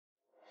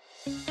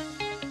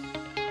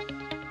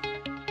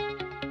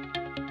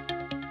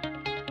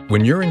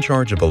When you're in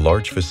charge of a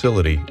large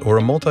facility or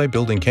a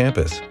multi-building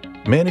campus,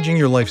 managing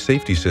your life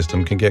safety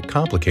system can get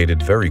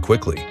complicated very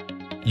quickly.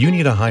 You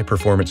need a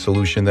high-performance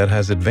solution that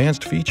has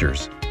advanced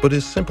features, but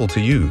is simple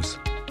to use.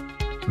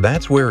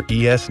 That's where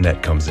ES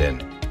Net comes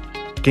in.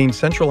 Gain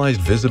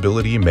centralized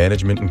visibility,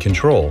 management, and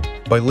control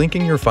by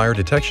linking your fire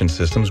detection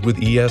systems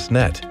with ES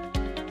Net.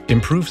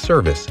 Improve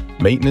service,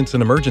 maintenance,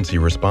 and emergency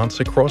response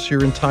across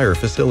your entire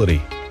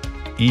facility.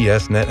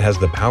 ES Net has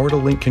the power to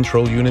link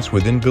control units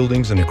within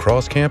buildings and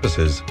across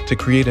campuses to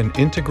create an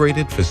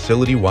integrated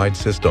facility-wide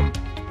system.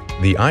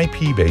 The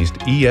IP-based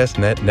ES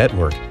Net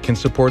network can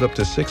support up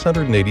to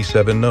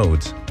 687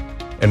 nodes.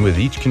 And with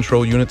each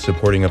control unit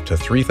supporting up to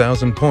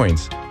 3,000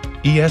 points,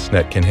 ES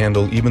Net can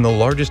handle even the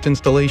largest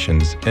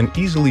installations and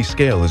easily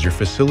scale as your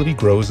facility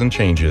grows and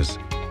changes.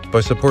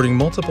 By supporting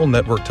multiple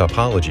network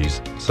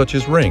topologies such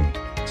as ring,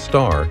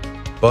 star,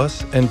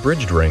 bus, and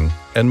bridged ring,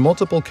 and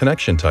multiple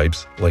connection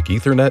types like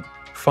Ethernet,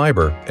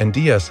 fiber, and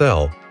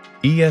DSL,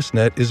 ES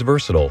Net is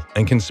versatile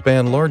and can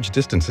span large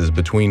distances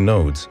between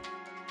nodes.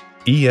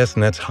 ES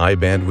Net's high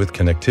bandwidth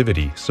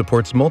connectivity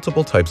supports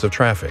multiple types of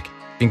traffic,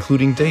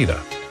 including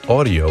data,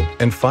 audio,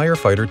 and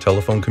firefighter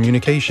telephone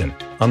communication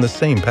on the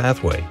same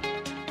pathway.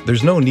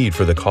 There's no need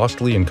for the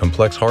costly and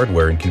complex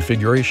hardware and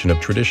configuration of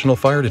traditional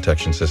fire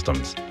detection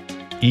systems.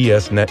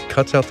 ES Net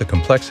cuts out the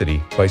complexity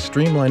by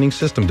streamlining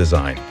system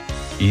design,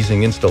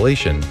 easing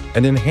installation,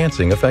 and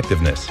enhancing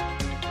effectiveness.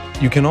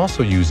 You can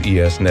also use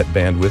ES Net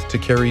bandwidth to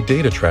carry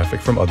data traffic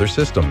from other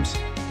systems,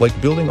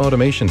 like building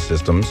automation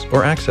systems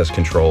or access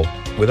control,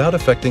 without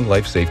affecting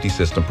life safety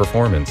system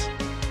performance.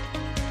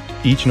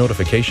 Each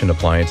notification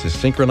appliance is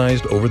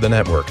synchronized over the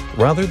network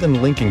rather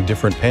than linking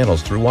different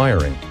panels through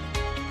wiring.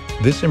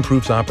 This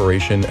improves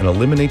operation and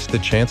eliminates the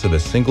chance of a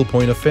single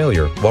point of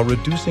failure while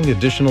reducing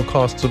additional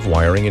costs of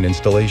wiring and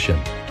installation.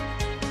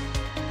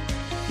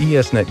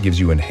 ES Net gives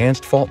you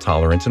enhanced fault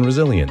tolerance and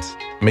resilience,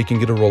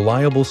 making it a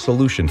reliable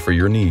solution for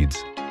your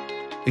needs.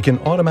 It can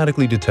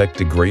automatically detect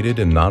degraded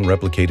and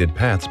non-replicated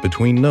paths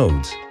between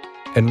nodes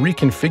and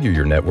reconfigure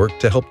your network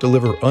to help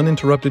deliver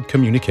uninterrupted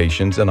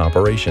communications and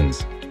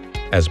operations.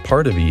 As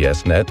part of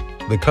ES Net,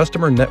 the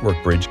customer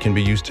network bridge can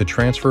be used to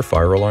transfer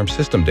fire alarm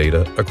system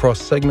data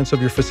across segments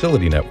of your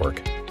facility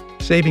network,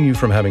 saving you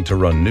from having to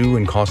run new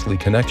and costly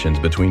connections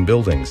between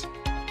buildings.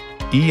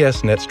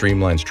 ES Net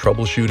streamlines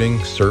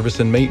troubleshooting, service,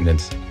 and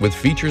maintenance with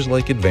features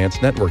like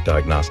advanced network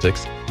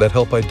diagnostics that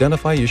help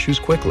identify issues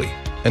quickly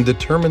and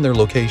determine their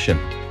location.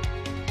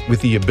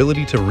 With the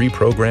ability to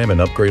reprogram and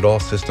upgrade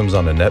all systems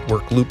on a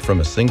network loop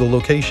from a single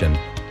location,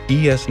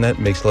 ES Net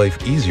makes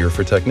life easier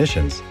for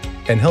technicians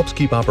and helps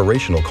keep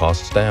operational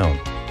costs down.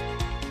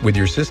 With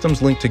your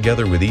systems linked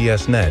together with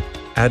ES Net,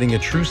 adding a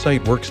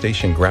TrueSight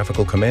Workstation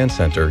Graphical Command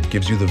Center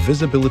gives you the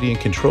visibility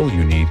and control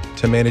you need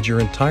to manage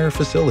your entire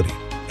facility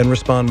and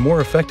respond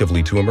more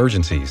effectively to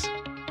emergencies.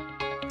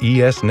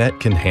 ES Net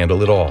can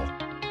handle it all.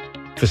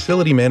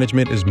 Facility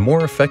management is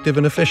more effective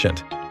and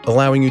efficient,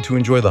 allowing you to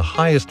enjoy the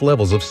highest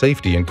levels of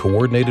safety and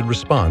coordinated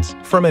response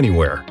from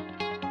anywhere.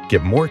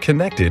 Get more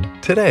connected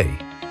today.